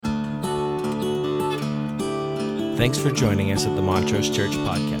Thanks for joining us at the Montrose Church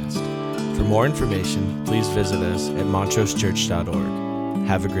Podcast. For more information, please visit us at montrosechurch.org.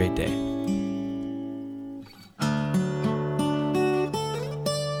 Have a great day.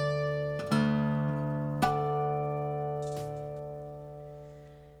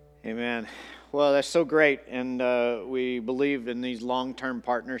 Amen. Well, that's so great, and we believe in these long-term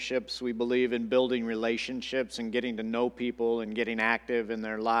partnerships. We believe in building relationships and getting to know people and getting active in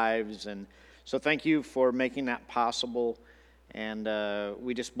their lives, and so thank you for making that possible, and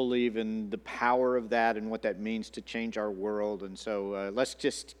we just believe in the power of that and what that means to change our world, and so let's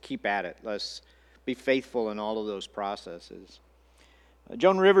just keep at it. Let's be faithful in all of those processes.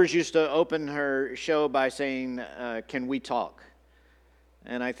 Joan Rivers used to open her show by saying, "Can we talk?"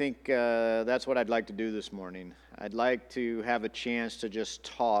 And I think that's what I'd like to do this morning. I'd like to have a chance to just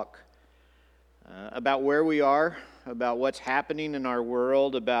talk about where we are, about what's happening in our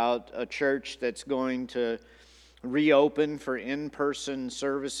world, about a church that's going to reopen for in-person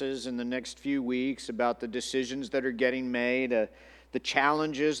services in the next few weeks, about the decisions that are getting made, the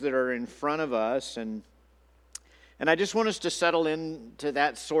challenges that are in front of us. And I just want us to settle into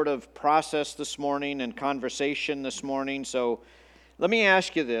that sort of process this morning and conversation this morning. So let me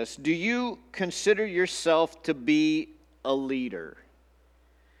ask you this. Do you consider yourself to be a leader?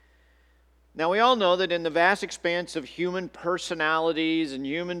 Now, we all know that in the vast expanse of human personalities and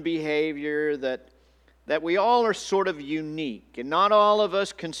human behavior that we all are sort of unique. And not all of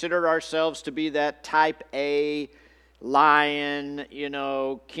us consider ourselves to be that type A lion,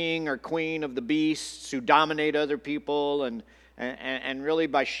 king or queen of the beasts who dominate other people and really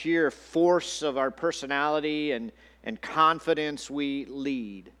by sheer force of our personality and confidence we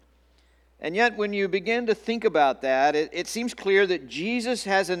lead. And yet when you begin to think about that, it seems clear that Jesus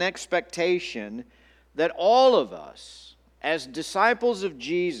has an expectation that all of us, as disciples of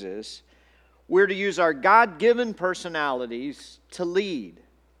Jesus, we're to use our God-given personalities to lead.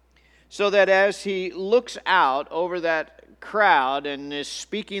 So that as He looks out over that crowd and is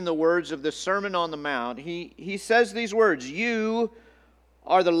speaking the words of the Sermon on the Mount, He says these words, "You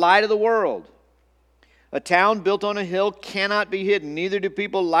are the light of the world. A town built on a hill cannot be hidden. Neither do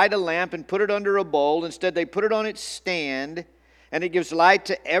people light a lamp and put it under a bowl. Instead, they put it on its stand, and it gives light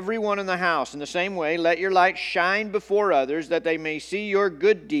to everyone in the house. In the same way, let your light shine before others, that they may see your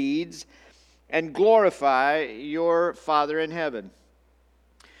good deeds and glorify your Father in heaven."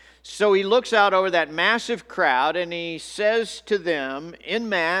 So He looks out over that massive crowd, and He says to them, en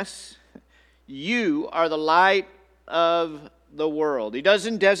masse, "You are the light of the world." He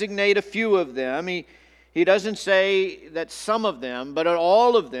doesn't designate a few of them. He doesn't say that some of them, but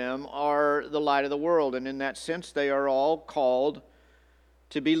all of them are the light of the world. And in that sense, they are all called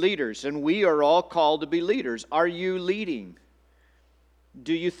to be leaders. And we are all called to be leaders. Are you leading?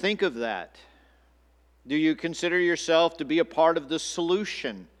 Do you think of that? Do you consider yourself to be a part of the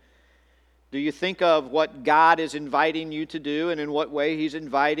solution? Do you think of what God is inviting you to do and in what way He's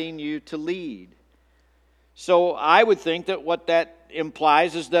inviting you to lead? So I would think that what that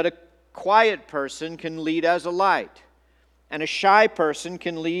implies is that a quiet person can lead as a light, and a shy person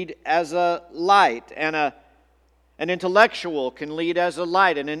can lead as a light, and an intellectual can lead as a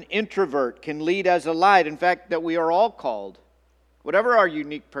light, and an introvert can lead as a light. In fact, that we are all called, whatever our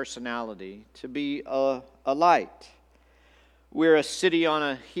unique personality, to be a light. We're a city on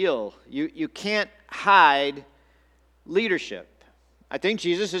a hill. You can't hide leadership. I think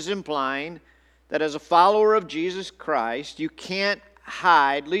Jesus is implying that as a follower of Jesus Christ, you can't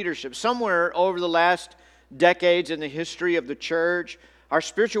hide leadership. Somewhere over the last decades in the history of the church, our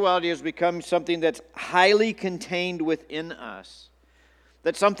spirituality has become something that's highly contained within us.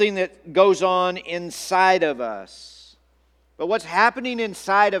 That's something that goes on inside of us. But what's happening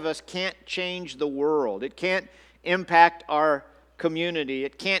inside of us can't change the world. It can't impact our community.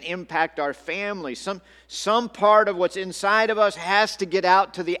 It can't impact our family. Some part of what's inside of us has to get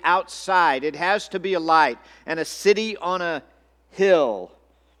out to the outside. It has to be a light. And a city on a hill,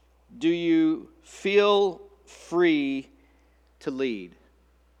 do you feel free to lead?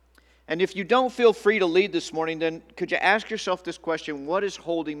 And if you don't feel free to lead this morning, then could you ask yourself this question: what is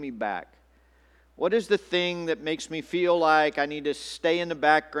holding me back? What is the thing that makes me feel like I need to stay in the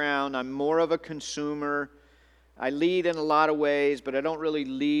background? I'm more of a consumer. I lead in a lot of ways, but I don't really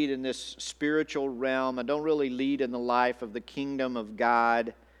lead in this spiritual realm. I don't really lead in the life of the kingdom of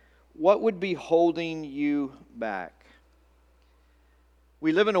God. What would be holding you back?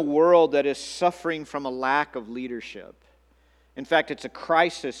 We live in a world that is suffering from a lack of leadership. In fact, it's a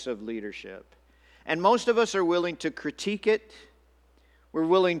crisis of leadership. And most of us are willing to critique it. We're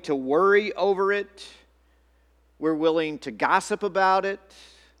willing to worry over it. We're willing to gossip about it.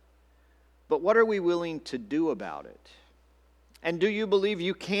 but what are we willing to do about it? And do you believe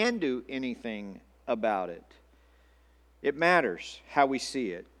you can do anything about it? It matters how we see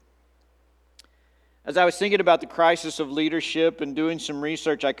it. As I was thinking about the crisis of leadership and doing some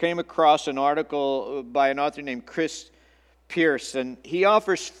research, I came across an article by an author named Chris Pierce, and he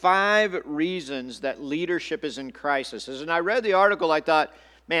offers 5 reasons that leadership is in crisis. As I read the article, I thought,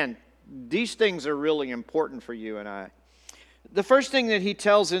 man, these things are really important for you and I. The first thing that he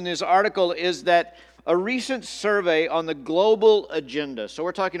tells in his article is that a recent survey on the global agenda, so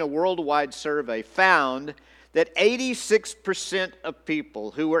we're talking a worldwide survey, found that 86% of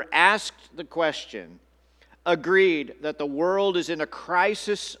people who were asked the question agreed that the world is in a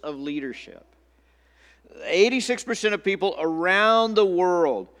crisis of leadership. 86% of people around the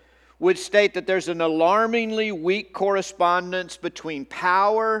world would state that there's an alarmingly weak correspondence between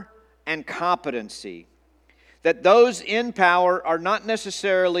power and competency, that those in power are not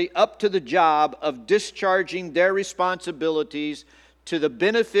necessarily up to the job of discharging their responsibilities to the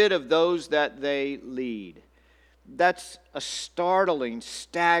benefit of those that they lead. That's a startling,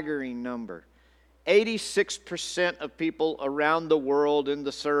 staggering number. 86% of people around the world in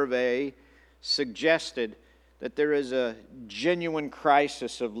the survey suggested that there is a genuine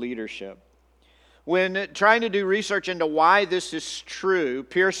crisis of leadership. When trying to do research into why this is true,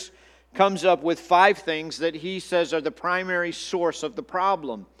 Pierce comes up with 5 things that he says are the primary source of the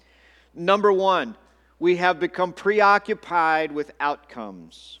problem. Number 1, we have become preoccupied with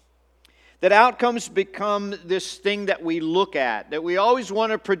outcomes. That outcomes become this thing that we look at, that we always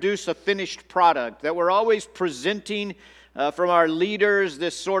want to produce a finished product, that we're always presenting from our leaders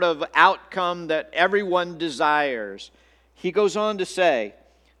this sort of outcome that everyone desires. He goes on to say,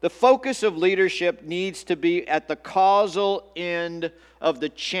 the focus of leadership needs to be at the causal end of the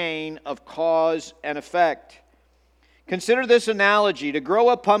chain of cause and effect. Consider this analogy. To grow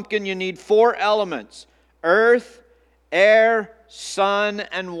a pumpkin, you need 4 elements: earth, air, sun,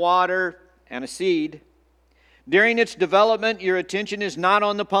 and water, and a seed. During its development, your attention is not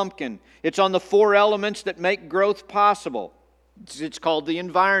on the pumpkin. It's on the 4 elements that make growth possible. It's called the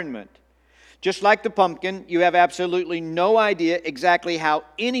environment. Just like the pumpkin, you have absolutely no idea exactly how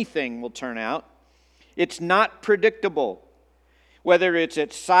anything will turn out. It's not predictable, whether it's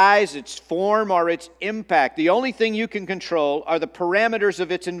its size, its form, or its impact. The only thing you can control are the parameters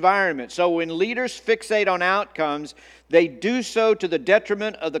of its environment. So when leaders fixate on outcomes, they do so to the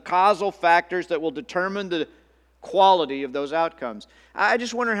detriment of the causal factors that will determine the quality of those outcomes. I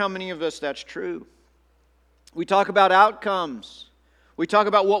just wonder how many of us that's true. We talk about outcomes. We talk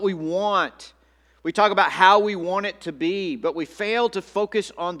about what we want. We talk about how we want it to be, but we fail to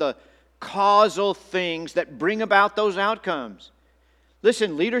focus on the causal things that bring about those outcomes.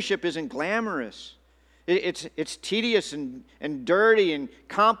 Listen, leadership isn't glamorous. It's tedious and dirty and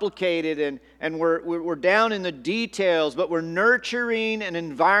complicated, and we're down in the details, but we're nurturing an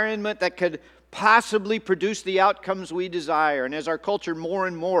environment that could possibly produce the outcomes we desire. And as our culture more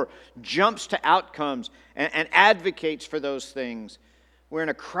and more jumps to outcomes and advocates for those things, we're in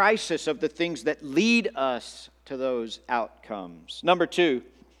a crisis of the things that lead us to those outcomes. Number 2,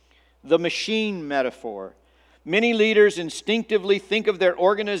 the machine metaphor. Many leaders instinctively think of their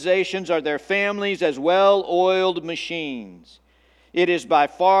organizations or their families as well-oiled machines. It is by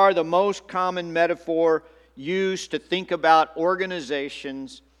far the most common metaphor used to think about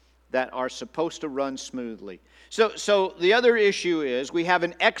organizations that are supposed to run smoothly. So the other issue is we have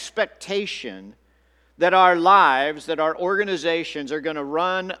an expectation that our lives, that our organizations are going to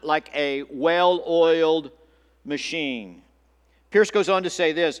run like a well-oiled machine. Pierce goes on to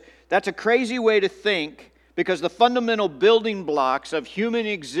say this, that's a crazy way to think because the fundamental building blocks of human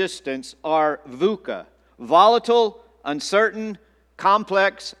existence are VUCA, volatile, uncertain,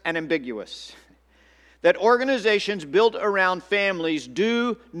 complex, and ambiguous. That organizations built around families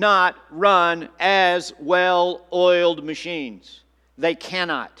do not run as well-oiled machines. They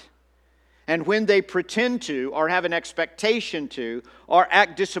cannot. And when they pretend to, or have an expectation to, or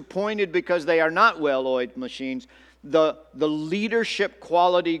act disappointed because they are not well-oiled machines, the leadership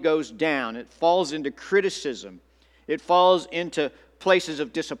quality goes down. It falls into criticism. It falls into places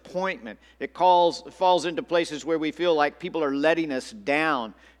of disappointment. It falls into places where we feel like people are letting us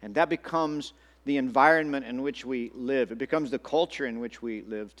down. And that becomes the environment in which we live. It becomes the culture in which we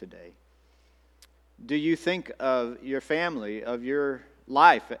live today. Do you think of your family, of your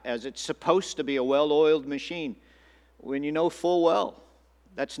life, as it's supposed to be a well-oiled machine when you know full well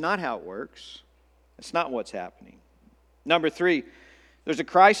that's not how it works? That's not what's happening. Number 3, there's a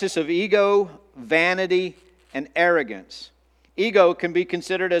crisis of ego, vanity, and arrogance. Ego can be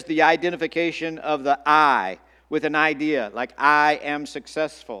considered as the identification of the I, with an idea, like I am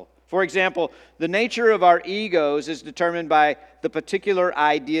successful. For example, the nature of our egos is determined by the particular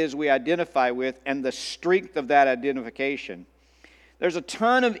ideas we identify with and the strength of that identification. There's a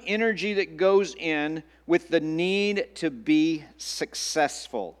ton of energy that goes in with the need to be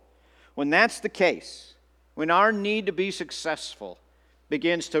successful. When that's the case, when our need to be successful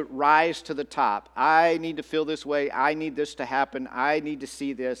begins to rise to the top, I need to feel this way, I need this to happen, I need to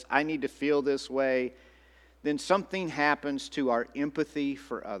see this, I need to feel this way, then something happens to our empathy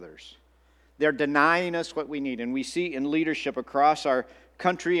for others. They're denying us what we need. And we see in leadership across our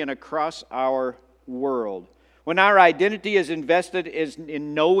country and across our world. When our identity is invested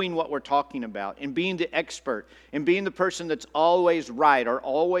in knowing what we're talking about, in being the expert, in being the person that's always right or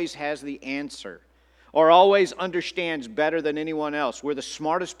always has the answer, or always understands better than anyone else, we're the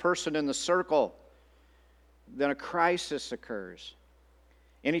smartest person in the circle, then a crisis occurs.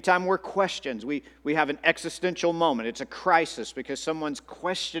 Anytime we're questioned, we have an existential moment. It's a crisis because someone's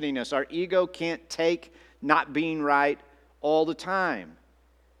questioning us. Our ego can't take not being right all the time.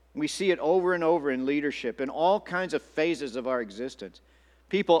 We see it over and over in leadership, in all kinds of phases of our existence.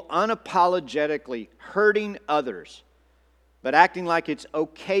 People unapologetically hurting others, but acting like it's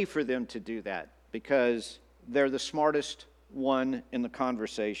okay for them to do that because they're the smartest one in the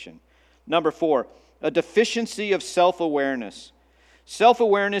conversation. Number 4, a deficiency of self-awareness.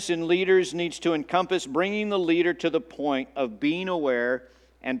 Self-awareness in leaders needs to encompass bringing the leader to the point of being aware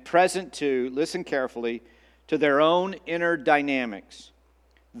and present to, listen carefully, to their own inner dynamics.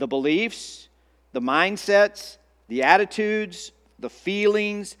 The beliefs, the mindsets, the attitudes, the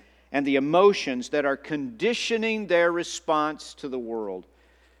feelings, and the emotions that are conditioning their response to the world.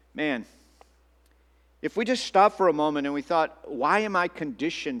 Man, if we just stopped for a moment and we thought, why am I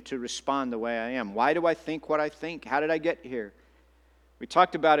conditioned to respond the way I am? Why do I think what I think? How did I get here? We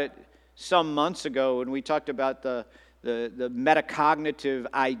talked about it some months ago, and we talked about the metacognitive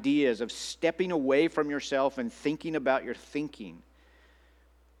ideas of stepping away from yourself and thinking about your thinking.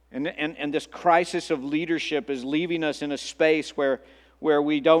 And this crisis of leadership is leaving us in a space where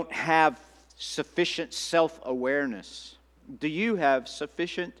we don't have sufficient self-awareness. Do you have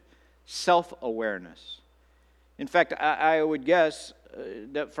sufficient self-awareness? In fact, I would guess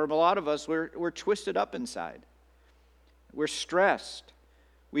that for a lot of us, we're twisted up inside. We're stressed.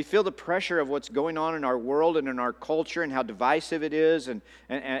 We feel the pressure of what's going on in our world and in our culture and how divisive it is.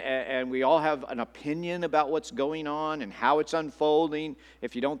 And we all have an opinion about what's going on and how it's unfolding.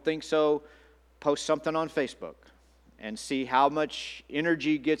 If you don't think so, post something on Facebook and see how much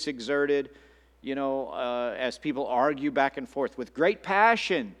energy gets exerted, as people argue back and forth with great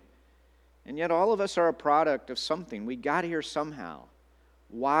passion. And yet all of us are a product of something. We got here somehow.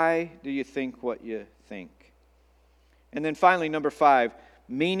 Why do you think what you think? And then finally, number 5,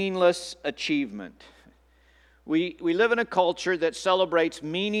 meaningless achievement. We live in a culture that celebrates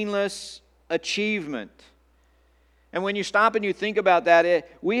meaningless achievement. And when you stop and you think about that,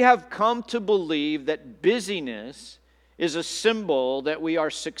 we have come to believe that busyness is a symbol that we are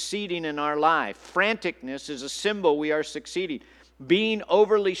succeeding in our life. Franticness is a symbol we are succeeding. Being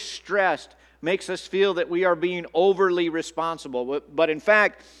overly stressed makes us feel that we are being overly responsible. But in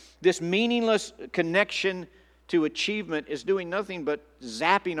fact, this meaningless connection to achievement is doing nothing but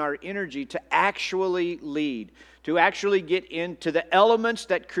zapping our energy to actually lead, to actually get into the elements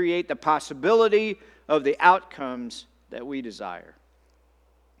that create the possibility of the outcomes that we desire.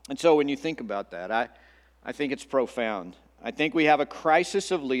 And so when you think about that, I think it's profound. I think we have a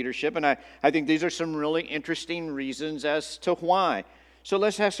crisis of leadership, and I think these are some really interesting reasons as to why. So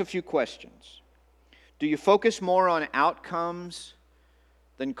let's ask a few questions. Do you focus more on outcomes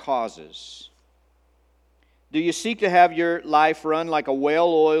than causes? Do you seek to have your life run like a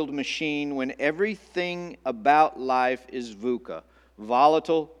well-oiled machine when everything about life is VUCA,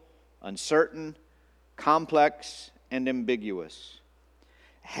 volatile, uncertain, complex, and ambiguous?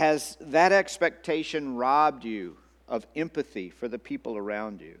 Has that expectation robbed you of empathy for the people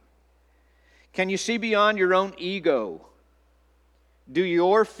around you? Can you see beyond your own ego? Do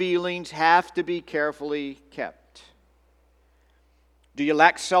your feelings have to be carefully kept? Do you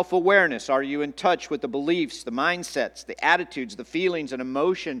lack self-awareness? Are you in touch with the beliefs, the mindsets, the attitudes, the feelings, and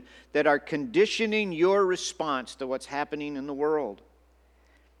emotion that are conditioning your response to what's happening in the world?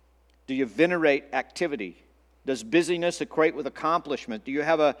 Do you venerate activity? Does busyness equate with accomplishment? Do you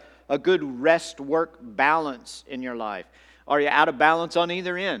have a good rest-work balance in your life? Are you out of balance on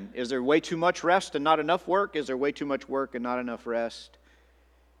either end? Is there way too much rest and not enough work? Is there way too much work and not enough rest?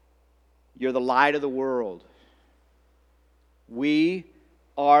 You're the light of the world. We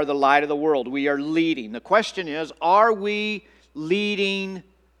are the light of the world. We are leading. The question is, are we leading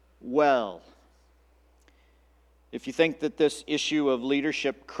well? If you think that this issue of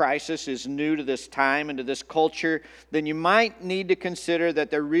leadership crisis is new to this time and to this culture, then you might need to consider that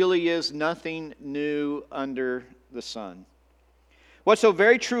there really is nothing new under the sun. What's so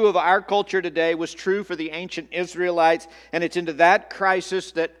very true of our culture today was true for the ancient Israelites, and it's into that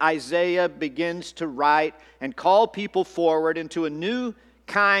crisis that Isaiah begins to write and call people forward into a new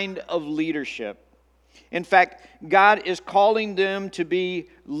kind of leadership. In fact, God is calling them to be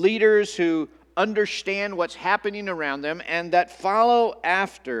leaders who understand what's happening around them and that follow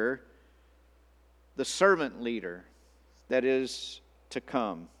after the servant leader that is to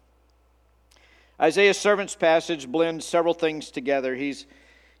come. Isaiah's servant's passage blends several things together. He's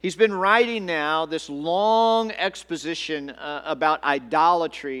been writing now this long exposition about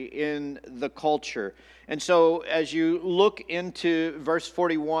idolatry in the culture. And so as you look into verse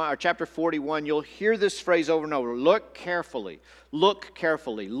 41 or chapter 41, you'll hear this phrase over and over. Look carefully, look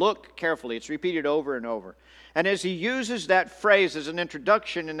carefully, look carefully. It's repeated over and over. And as he uses that phrase as an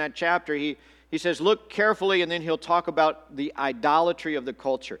introduction in that chapter, he says, look carefully, and then he'll talk about the idolatry of the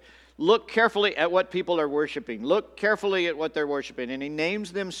culture. Look carefully at what people are worshiping. Look carefully at what they're worshiping. And he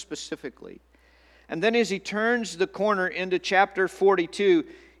names them specifically. And then as he turns the corner into chapter 42,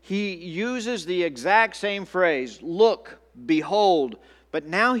 he uses the exact same phrase, look, behold, but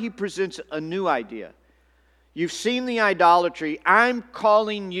now he presents a new idea. You've seen the idolatry. I'm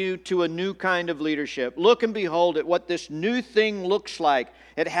calling you to a new kind of leadership. Look and behold at what this new thing looks like,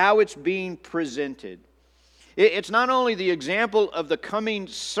 at how it's being presented. It's not only the example of the coming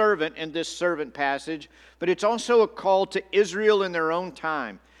servant in this servant passage, but it's also a call to Israel in their own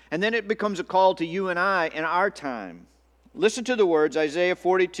time. And then it becomes a call to you and I in our time. Listen to the words, Isaiah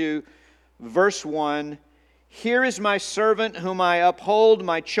 42, verse 1. Here is my servant whom I uphold,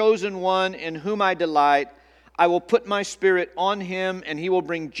 my chosen one in whom I delight. I will put my spirit on him, and he will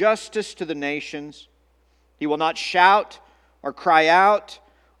bring justice to the nations. He will not shout or cry out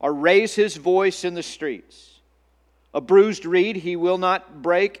or raise his voice in the streets. A bruised reed he will not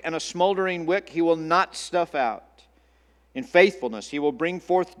break, and a smoldering wick he will not snuff out. In faithfulness he will bring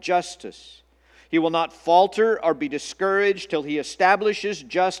forth justice. He will not falter or be discouraged till he establishes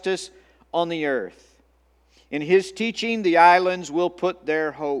justice on the earth. In his teaching the islands will put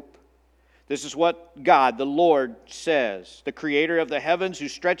their hope. This is what God, the Lord, says, the creator of the heavens, who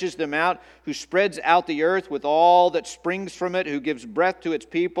stretches them out, who spreads out the earth with all that springs from it, who gives breath to its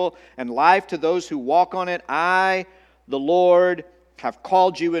people and life to those who walk on it. I, the Lord, have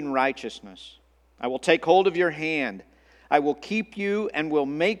called you in righteousness. I will take hold of your hand. I will keep you and will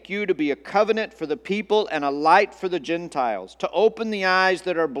make you to be a covenant for the people and a light for the Gentiles, to open the eyes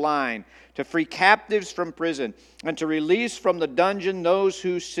that are blind, to free captives from prison, and to release from the dungeon those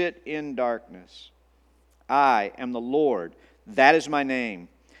who sit in darkness. I am the Lord. That is my name.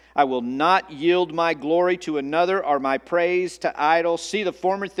 I will not yield my glory to another or my praise to idols. See, the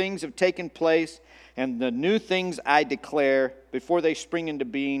former things have taken place, and the new things I declare. Before they spring into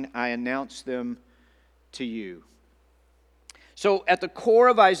being, I announce them to you. So at the core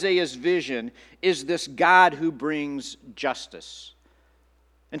of Isaiah's vision is this God who brings justice.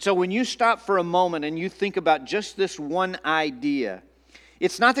 And so when you stop for a moment and you think about just this one idea,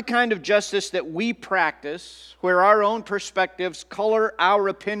 it's not the kind of justice that we practice where our own perspectives color our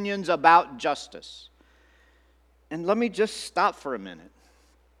opinions about justice. And let me just stop for a minute.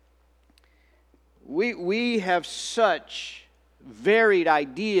 We have such varied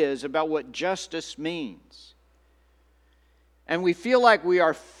ideas about what justice means. And we feel like we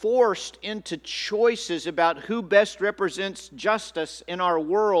are forced into choices about who best represents justice in our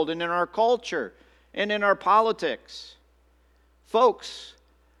world and in our culture and in our politics. Folks,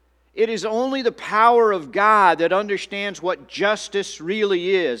 it is only the power of God that understands what justice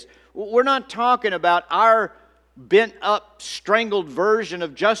really is. We're not talking about our bent-up, strangled version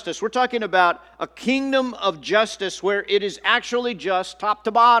of justice. We're talking about a kingdom of justice where it is actually just top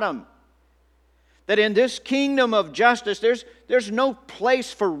to bottom. That in this kingdom of justice, there's no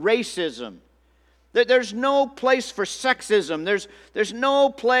place for racism. There's no place for sexism. There's no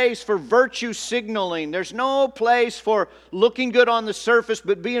place for virtue signaling. There's no place for looking good on the surface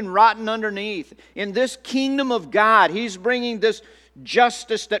but being rotten underneath. In this kingdom of God, He's bringing this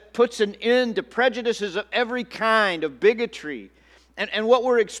justice that puts an end to prejudices of every kind, of bigotry. And what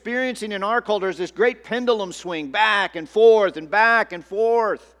we're experiencing in our culture is this great pendulum swing back and forth and back and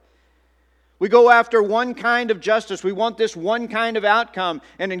forth. We go after one kind of justice. We want this one kind of outcome.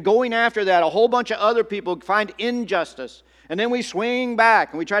 And in going after that, a whole bunch of other people find injustice. And then we swing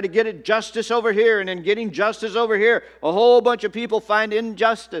back and we try to get it justice over here. And in getting justice over here, a whole bunch of people find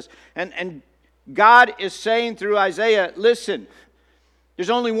injustice. And God is saying through Isaiah, listen,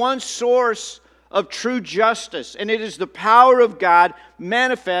 there's only one source of true justice, and it is the power of God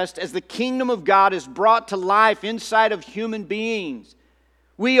manifest as the kingdom of God is brought to life inside of human beings.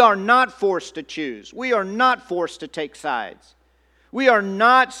 We are not forced to choose. We are not forced to take sides. We are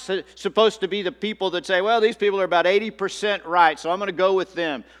not supposed to be the people that say, well, these people are about 80% right, so I'm going to go with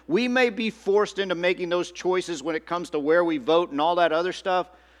them. We may be forced into making those choices when it comes to where we vote and all that other stuff.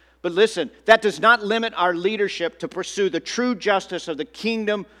 But listen, that does not limit our leadership to pursue the true justice of the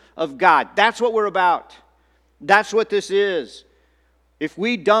kingdom of God. That's what we're about. That's what this is. If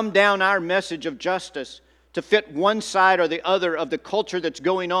we dumb down our message of justice to fit one side or the other of the culture that's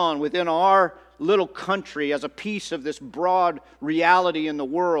going on within our little country as a piece of this broad reality in the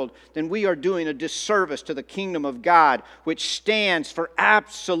world, then we are doing a disservice to the kingdom of God, which stands for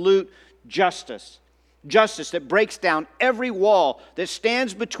absolute justice. Justice that breaks down every wall that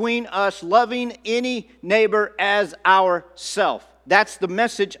stands between us loving any neighbor as ourself. That's the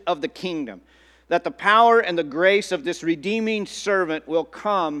message of the kingdom. That the power and the grace of this redeeming servant will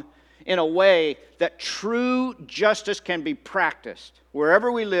come in a way that true justice can be practiced.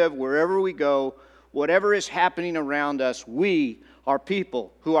 Wherever we live, wherever we go, whatever is happening around us, we are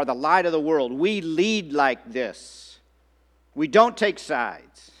people who are the light of the world. We lead like this. We don't take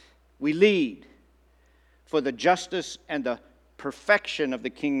sides. We lead for the justice and the perfection of the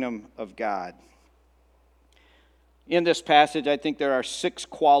kingdom of God. In this passage, I think there are 6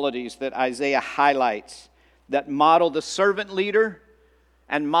 qualities that Isaiah highlights that model the servant leader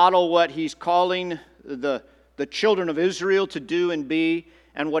and model what he's calling the children of Israel to do and be,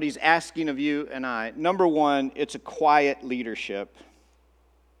 and what he's asking of you and I. Number 1, it's a quiet leadership.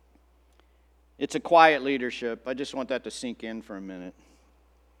 It's a quiet leadership. I just want that to sink in for a minute.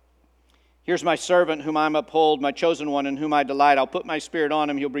 Here's my servant whom I uphold, my chosen one in whom I delight. I'll put my spirit on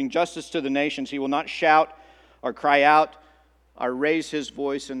him. He'll bring justice to the nations. He will not shout or cry out or raise his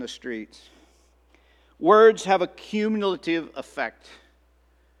voice in the streets. Words have a cumulative effect.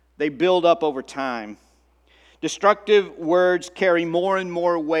 They build up over time. Destructive words carry more and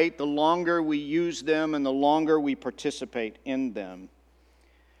more weight the longer we use them and the longer we participate in them.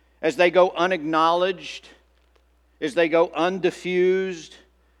 As they go unacknowledged, as they go undiffused,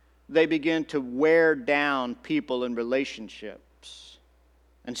 they begin to wear down people and relationships.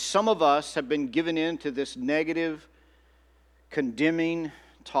 And some of us have been given in to this negative, condemning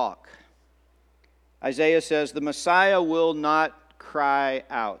talk. Isaiah says, the Messiah will not cry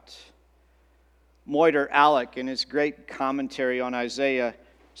out. Moiter Alec, in his great commentary on Isaiah,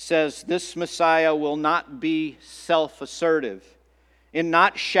 says this Messiah will not be self-assertive. In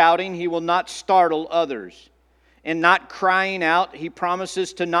not shouting, he will not startle others. In not crying out, he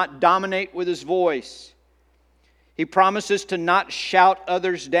promises to not dominate with his voice. He promises to not shout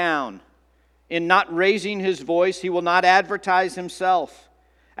others down. In not raising his voice, he will not advertise himself.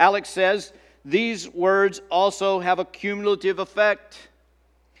 Alec says, these words also have a cumulative effect.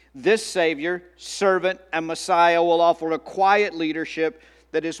 This Savior, servant, and Messiah will offer a quiet leadership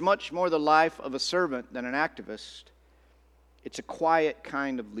that is much more the life of a servant than an activist. It's a quiet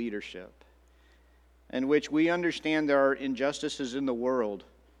kind of leadership in which we understand there are injustices in the world,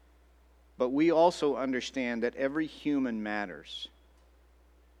 but we also understand that every human matters.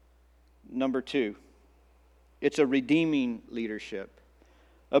 Number 2, it's a redeeming leadership.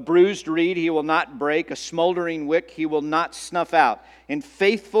 A bruised reed he will not break, a smoldering wick he will not snuff out. In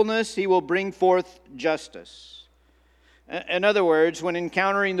faithfulness he will bring forth justice. In other words, when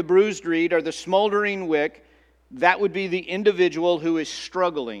encountering the bruised reed or the smoldering wick, that would be the individual who is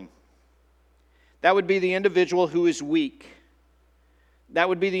struggling. That would be the individual who is weak. That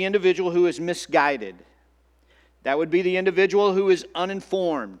would be the individual who is misguided. That would be the individual who is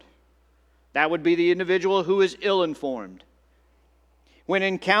uninformed. That would be the individual who is ill-informed. When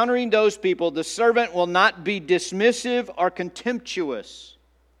encountering those people, the servant will not be dismissive or contemptuous.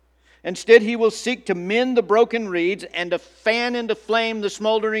 Instead, he will seek to mend the broken reeds and to fan into flame the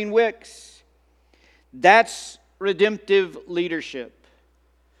smoldering wicks. That's redemptive leadership.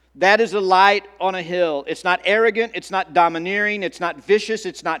 That is a light on a hill. It's not arrogant, it's not domineering, it's not vicious,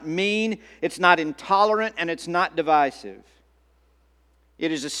 it's not mean, it's not intolerant, and it's not divisive.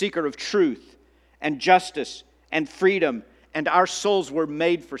 It is a seeker of truth and justice and freedom, and our souls were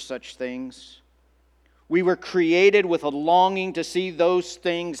made for such things. We were created with a longing to see those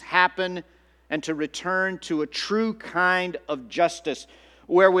things happen and to return to a true kind of justice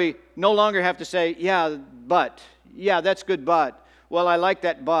where we no longer have to say, yeah, that's good, but, well, I like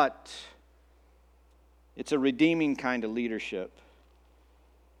that, but. It's a redeeming kind of leadership.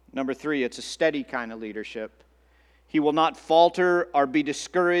 Number 3, it's a steady kind of leadership. He will not falter or be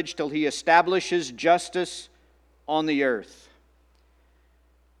discouraged till he establishes justice on the earth.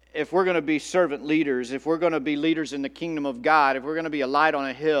 if we're going to be servant leaders, if we're going to be leaders in the kingdom of God, if we're going to be a light on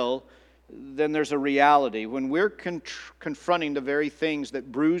a hill, then there's a reality. When we're confronting the very things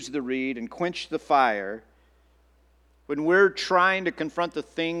that bruise the reed and quench the fire, when we're trying to confront the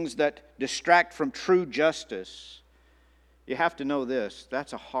things that distract from true justice, you have to know this: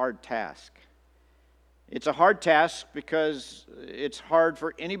 that's a hard task. It's a hard task because it's hard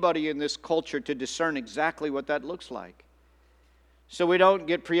for anybody in this culture to discern exactly what that looks like. So we don't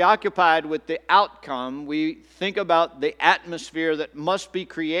get preoccupied with the outcome. We think about the atmosphere that must be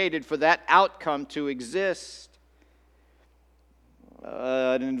created for that outcome to exist.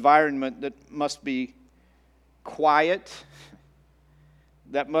 An environment that must be quiet,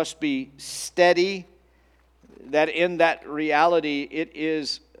 that must be steady, that in that reality it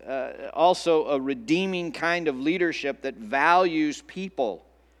is also a redeeming kind of leadership that values people.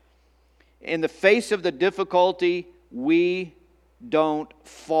 In the face of the difficulty, we don't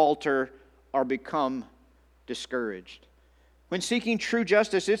falter or become discouraged. When seeking true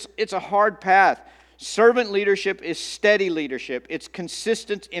justice, it's a hard path. Servant leadership is steady leadership. It's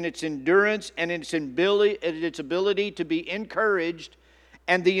consistent in its endurance and its ability to be encouraged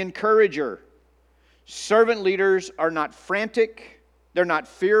and the encourager. Servant leaders are not frantic, they're not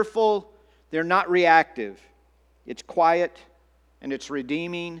fearful, they're not reactive. It's quiet and it's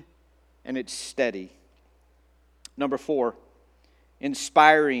redeeming and it's steady. Number 4.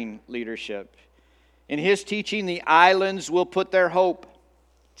 Inspiring leadership. In his teaching, the islands will put their hope.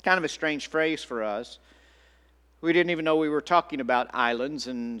 It's kind of a strange phrase for us. We didn't even know we were talking about islands,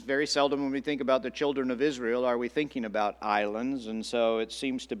 and very seldom when we think about the children of Israel are we thinking about islands, and so it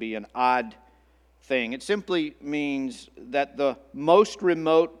seems to be an odd thing. It simply means that the most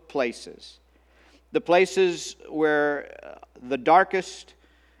remote places, the places where the darkest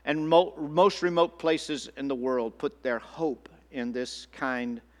and most remote places in the world put their hope in this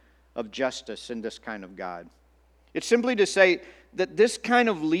kind of justice, in this kind of God. It's simply to say that this kind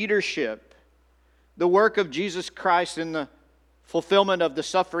of leadership, the work of Jesus Christ in the fulfillment of the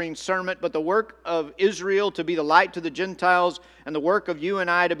suffering servant, but the work of Israel to be the light to the Gentiles, and the work of you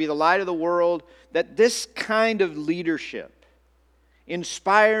and I to be the light of the world, that this kind of leadership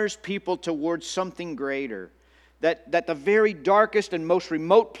inspires people towards something greater. That the very darkest and most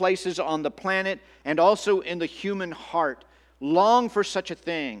remote places on the planet and also in the human heart long for such a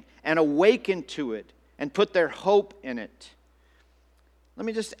thing and awaken to it and put their hope in it. Let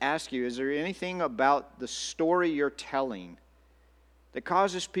me just ask you, is there anything about the story you're telling that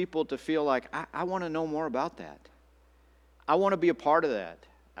causes people to feel like, I want to know more about that? I want to be a part of that.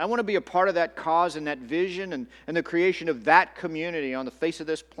 I want to be a part of that cause and that vision and the creation of that community on the face of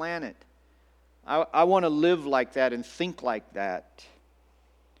this planet. I want to live like that and think like that.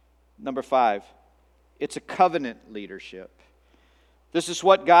 Number 5, it's a covenant leadership. This is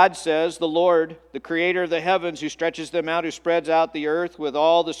what God says, the Lord, the creator of the heavens, who stretches them out, who spreads out the earth with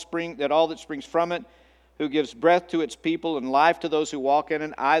all that springs from it, who gives breath to its people and life to those who walk in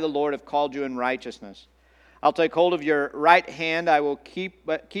it. I, the Lord, have called you in righteousness. I'll take hold of your right hand. I will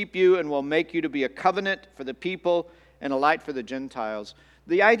keep you and will make you to be a covenant for the people and a light for the Gentiles.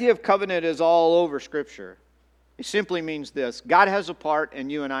 The idea of covenant is all over Scripture. It simply means this: God has a part and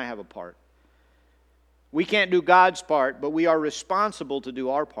you and I have a part. We can't do God's part, but we are responsible to do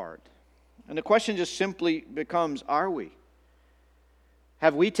our part. And the question just simply becomes, are we?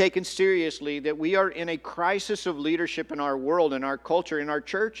 Have we taken seriously that we are in a crisis of leadership in our world, in our culture, in our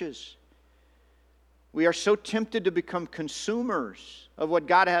churches? We are so tempted to become consumers of what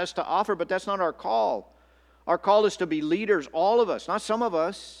God has to offer, but that's not our call. Our call is to be leaders, all of us, not some of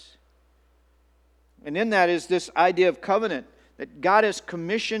us. And in that is this idea of covenant, that God has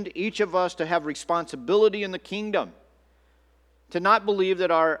commissioned each of us to have responsibility in the kingdom. To not believe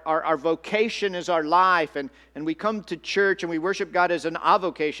that our vocation is our life, and we come to church and we worship God as an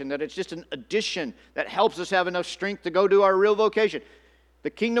avocation, that it's just an addition that helps us have enough strength to go do our real vocation. The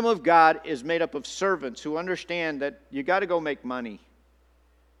kingdom of God is made up of servants who understand that you got to go make money.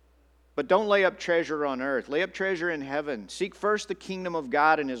 But don't lay up treasure on earth. Lay up treasure in heaven. Seek first the kingdom of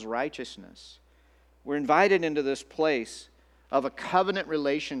God and His righteousness. We're invited into this place of a covenant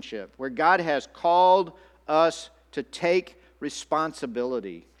relationship where God has called us to take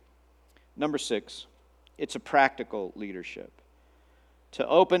responsibility. Number 6, it's a practical leadership. To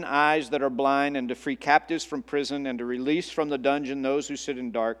open eyes that are blind and to free captives from prison and to release from the dungeon those who sit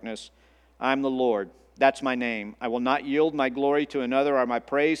in darkness. I'm the Lord. That's my name. I will not yield my glory to another or my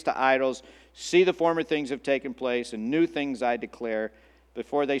praise to idols. See, the former things have taken place, and new things I declare.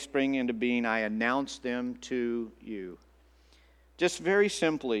 Before they spring into being, I announce them to you. Just very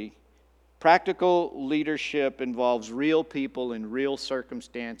simply, Practical leadership involves real people in real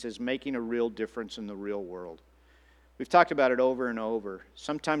circumstances making a real difference in the real world. We've talked about it over and over.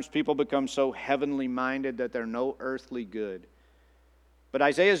 Sometimes people become so heavenly minded that they're no earthly good. But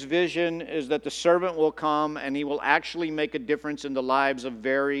Isaiah's vision is that the servant will come and he will actually make a difference in the lives of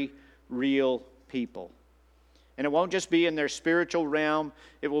very real people. And it won't just be in their spiritual realm,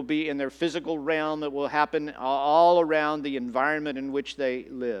 it will be in their physical realm. It will happen all around the environment in which they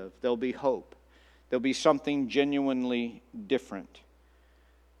live. There'll be hope. There'll be something genuinely different.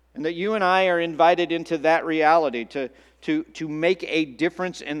 And that you and I are invited into that reality to make a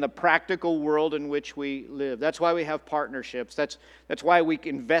difference in the practical world in which we live. That's why we have partnerships. That's why we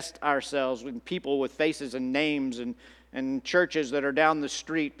invest ourselves in people with faces and names and churches that are down the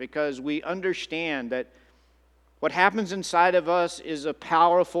street, because we understand that what happens inside of us is a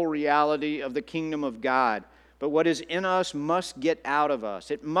powerful reality of the kingdom of God. But what is in us must get out of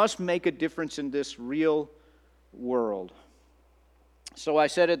us. It must make a difference in this real world. So I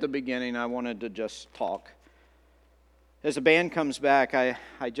said at the beginning I wanted to just talk. As the band comes back,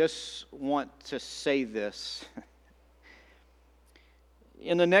 I just want to say this.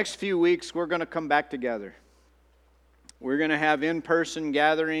 In the next few weeks, we're going to come back together. We're going to have in-person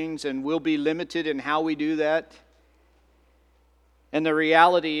gatherings, and we'll be limited in how we do that. And the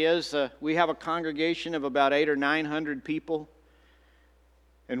reality is we have a congregation of about 800 or 900 people.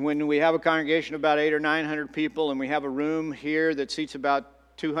 And when we have a congregation of about 800 or 900 people and we have a room here that seats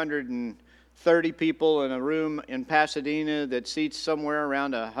about 230 people and a room in Pasadena that seats somewhere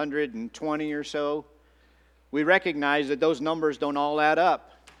around 120 or so, we recognize that those numbers don't all add up.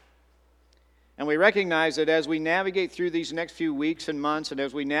 And we recognize that as we navigate through these next few weeks and months, and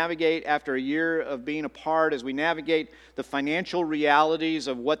as we navigate after a year of being apart, as we navigate the financial realities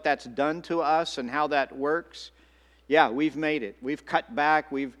of what that's done to us and how that works, yeah, we've made it. We've cut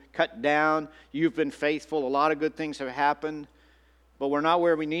back. We've cut down. You've been faithful. A lot of good things have happened. But we're not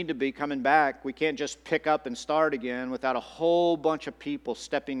where we need to be coming back. We can't just pick up and start again without a whole bunch of people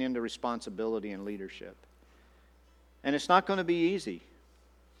stepping into responsibility and leadership. And it's not going to be easy.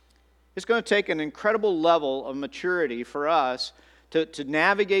 It's going to take an incredible level of maturity for us to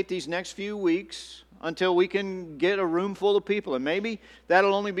navigate these next few weeks until we can get a room full of people. And maybe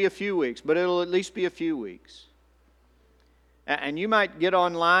that'll only be a few weeks, but it'll at least be a few weeks. And you might get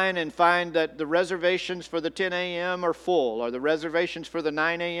online and find that the reservations for the 10 a.m. are full, or the reservations for the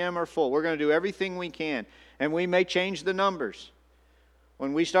 9 a.m. are full. We're going to do everything we can, and we may change the numbers.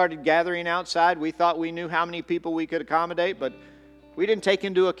 When we started gathering outside, we thought we knew how many people we could accommodate, but we didn't take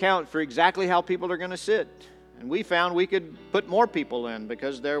into account for exactly how people are going to sit. And we found we could put more people in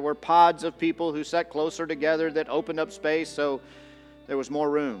because there were pods of people who sat closer together that opened up space, so there was more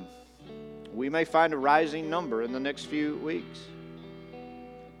room. We may find a rising number in the next few weeks.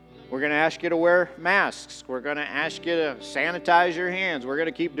 We're going to ask you to wear masks. We're going to ask you to sanitize your hands. We're going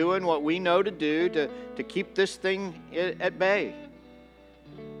to keep doing what we know to do to keep this thing at bay.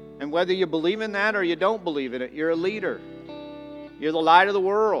 And whether you believe in that or you don't believe in it, you're a leader. You're the light of the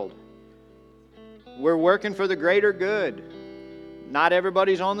world. We're working for the greater good. Not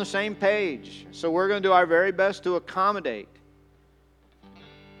everybody's on the same page. So we're going to do our very best to accommodate.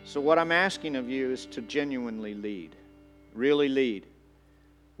 So what I'm asking of you is to genuinely lead. Really lead.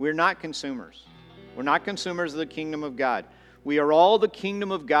 We're not consumers. We're not consumers of the kingdom of God. We are all the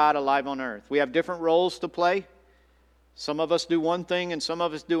kingdom of God alive on earth. We have different roles to play. Some of us do one thing and some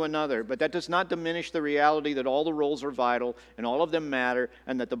of us do another. But that does not diminish the reality that all the roles are vital and all of them matter,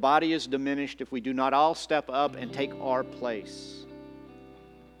 and that the body is diminished if we do not all step up and take our place.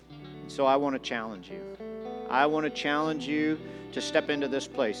 So I want to challenge you. I want to challenge you to step into this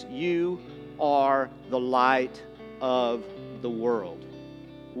place. You are the light of the world.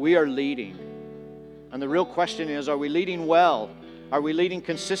 We are leading. And the real question is, are we leading well? Are we leading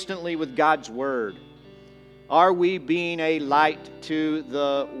consistently with God's Word? Are we being a light to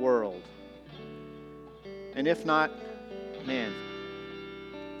the world? And if not, man,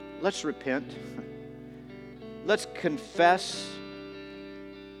 let's repent. Let's confess.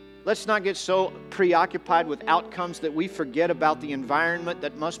 Let's not get so preoccupied with outcomes that we forget about the environment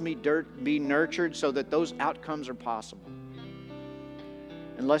that must be nurtured so that those outcomes are possible.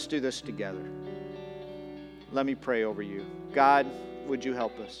 And let's do this together. Let me pray over you. God, would you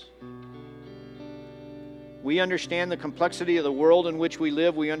help us? We understand the complexity of the world in which we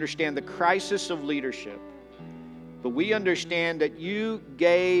live. We understand the crisis of leadership. But we understand that you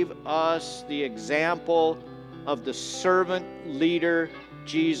gave us the example of the servant leader,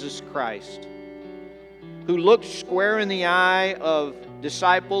 Jesus Christ, who looked square in the eye of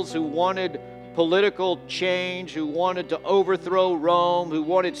disciples who wanted political change, who wanted to overthrow Rome, who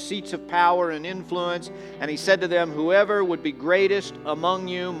wanted seats of power and influence. And he said to them, whoever would be greatest among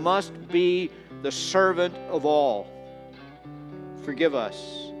you must be the servant of all. Forgive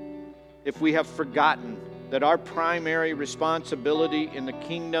us if we have forgotten that our primary responsibility in the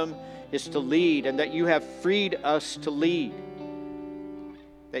kingdom is to lead, and that you have freed us to lead.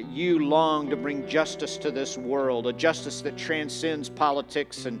 That you long to bring justice to this world, a justice that transcends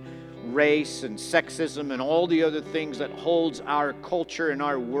politics and race and sexism and all the other things that holds our culture and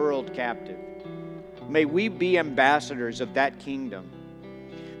our world captive. May we be ambassadors of that kingdom.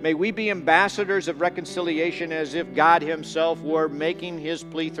 May we be ambassadors of reconciliation as if God Himself were making His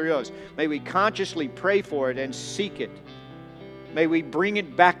plea through us. May we consciously pray for it and seek it. May we bring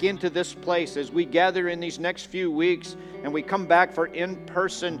it back into this place as we gather in these next few weeks and we come back for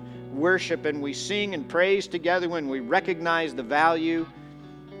in-person worship and we sing and praise together when we recognize the value.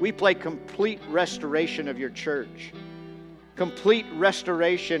 We pray complete restoration of your church. Complete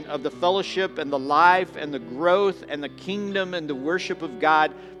restoration of the fellowship and the life and the growth and the kingdom and the worship of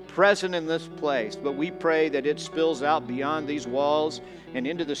God present in this place. But we pray that it spills out beyond these walls and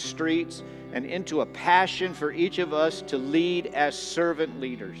into the streets and into a passion for each of us to lead as servant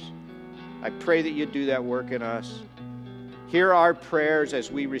leaders. I pray that you do that work in us. Hear our prayers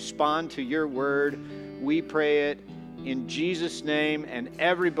as we respond to your word. We pray it in Jesus' name, and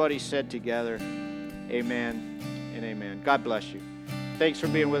everybody said together, amen and amen. God bless you. Thanks for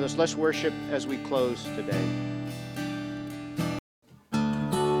being with us. Let's worship as we close today.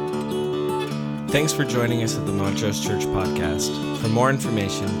 Thanks for joining us at the Montrose Church Podcast. For more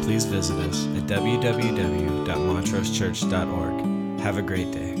information, please visit us at www.montrosechurch.org. Have a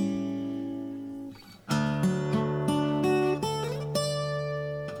great day.